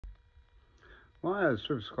Well, I had a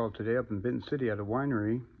service call today up in Benton City at a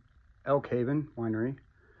winery, Elk Haven Winery,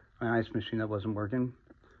 an ice machine that wasn't working.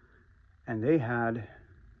 And they had,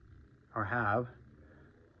 or have,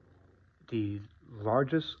 the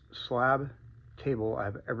largest slab table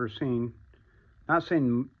I've ever seen. Not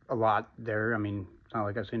saying a lot there. I mean, it's not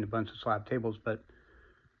like I've seen a bunch of slab tables, but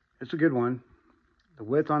it's a good one. The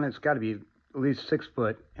width on it's got to be at least 6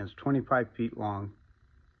 foot, and it's 25 feet long.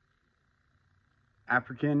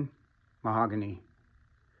 African mahogany.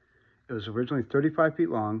 It was originally 35 feet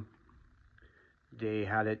long. They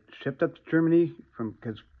had it shipped up to Germany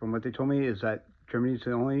because from what they told me is that Germany is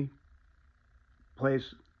the only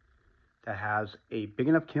place that has a big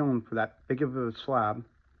enough kiln for that big of a slab.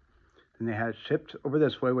 Then they had it shipped over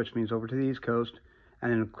this way, which means over to the East Coast,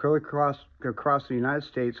 and then across the United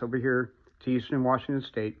States over here to Eastern Washington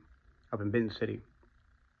State, up in Benton City.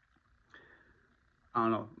 I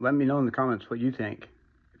don't know. Let me know in the comments what you think.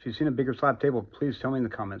 If you've seen a bigger slab table, please tell me in the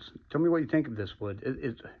comments. Tell me what you think of this wood.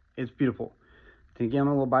 It's beautiful. Then again, I'm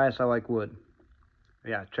a little biased. I like wood. But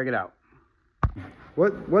yeah, check it out.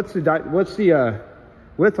 What's the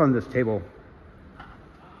width on this table?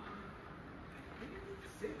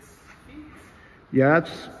 6 feet. Yeah,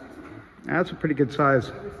 that's a pretty good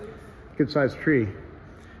size tree.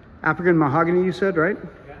 African mahogany, you said, right?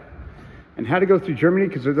 Yeah. And had to go through Germany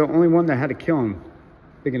because they're the only one that had a kiln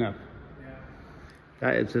big enough. Yeah.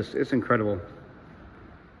 That is just, it's incredible.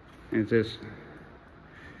 And it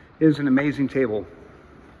is an amazing table.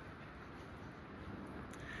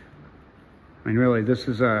 I mean, really, this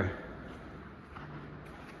is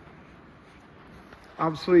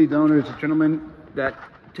obviously the owner is a gentleman that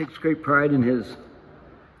takes great pride in his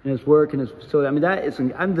work and his facility. I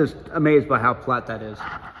mean, I'm just amazed by how flat that is.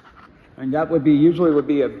 And that usually would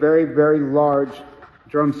be a very, very large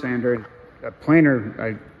drum sander, a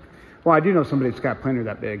planer. Well, I do know somebody that's got a planer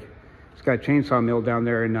that big. He's got a chainsaw mill down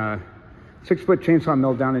there, and 6-foot chainsaw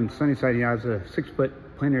mill down in Sunnyside. He has a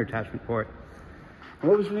 6-foot planer attachment for it. And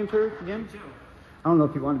what was your name, sir, again? Joe. I don't know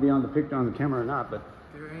if you want to be on the picture on the camera or not, but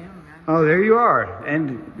There I am, man. oh, there you are.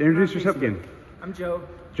 And introduce yourself again. I'm Joe.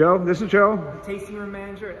 Joe, this is Joe. I'm the tasting room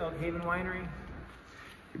manager at Elk Haven Winery.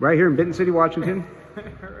 Right here in Benton City, Washington.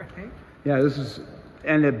 Right. Yeah, this is,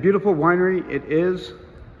 and a beautiful winery it is.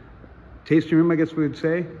 Tasting room, I guess we would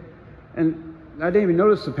say. And I didn't even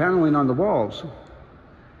notice the paneling on the walls.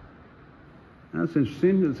 That's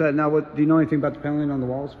interesting. Is that now what, do you know anything about the paneling on the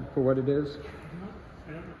walls for what it is?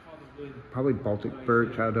 I don't recall the wood. Probably Baltic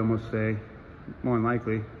birch, I would almost say, more than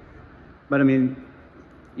likely. But I mean,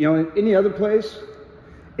 you know, any other place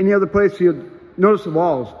you'd notice the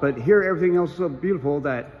walls, but here everything else is so beautiful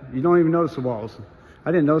that you don't even notice the walls.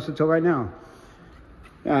 I didn't notice it till right now.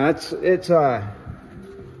 Yeah, it's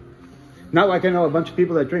not like I know a bunch of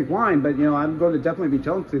people that drink wine, but you know, I'm going to definitely be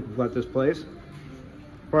telling people about this place.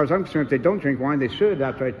 As far as I'm concerned, if they don't drink wine, they should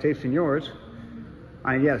after I tasting yours.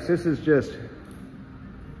 Yes, this is just,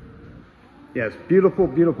 yes, beautiful,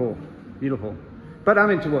 beautiful, beautiful. But I'm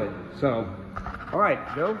into wood, so. All right,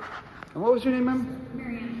 Joe. And what was your name, ma'am?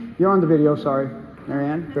 Marianne. You're on the video, sorry.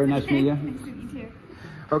 Marianne, very nice to meet you. Nice to meet you too.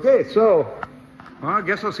 Okay, so, well, I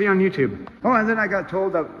guess I'll see you on YouTube. Oh, and then I got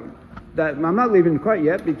told that I'm not leaving quite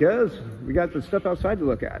yet because we got the stuff outside to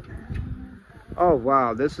look at. Oh,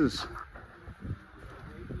 wow, this is,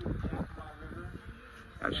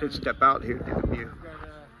 I should step out here to get a view. We've got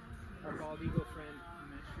our bald eagle friend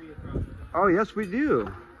in that tree across the Oh, yes, we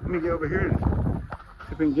do. Let me get over here and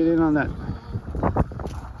see if we can get in on that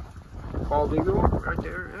bald eagle right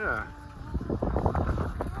there. Yeah.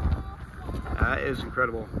 That is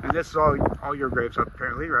incredible. And this is all your grapes up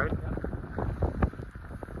apparently, right?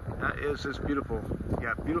 That is just beautiful.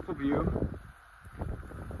 Yeah, beautiful view.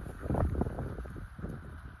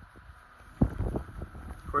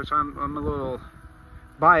 Of course, I'm a little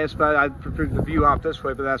biased, but I prefer the view off this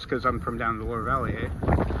way, but that's because I'm from down in the lower valley, eh?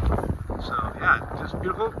 So, yeah, just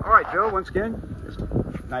beautiful. All right, Joe, once again, it's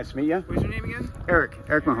nice to meet you. What's your name again?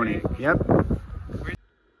 Eric Mahoney. Yep.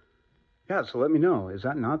 Yeah, so let me know. Is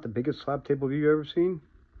that not the biggest slab table you've ever seen?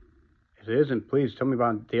 If it isn't, please tell me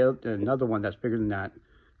about another one that's bigger than that.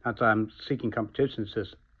 Not that I'm seeking competition, it's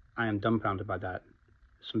just I am dumbfounded by that.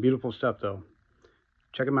 Some beautiful stuff, though.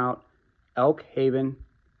 Check them out. Elk Haven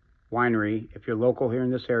Winery. If you're local here in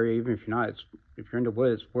this area, even if you're not, if you're into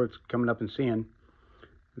wood, it's worth coming up and seeing.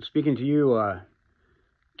 And speaking to you,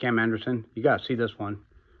 Cam Anderson, you got to see this one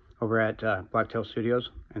over at Blacktail Studios.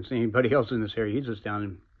 And see anybody else in this area. He's just down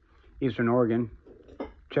in Eastern Oregon.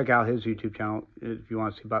 Check out his YouTube channel if you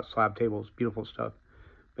want to see about slab tables. Beautiful stuff.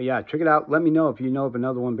 But yeah, check it out. Let me know if you know of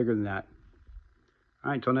another one bigger than that.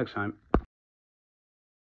 All right, until next time.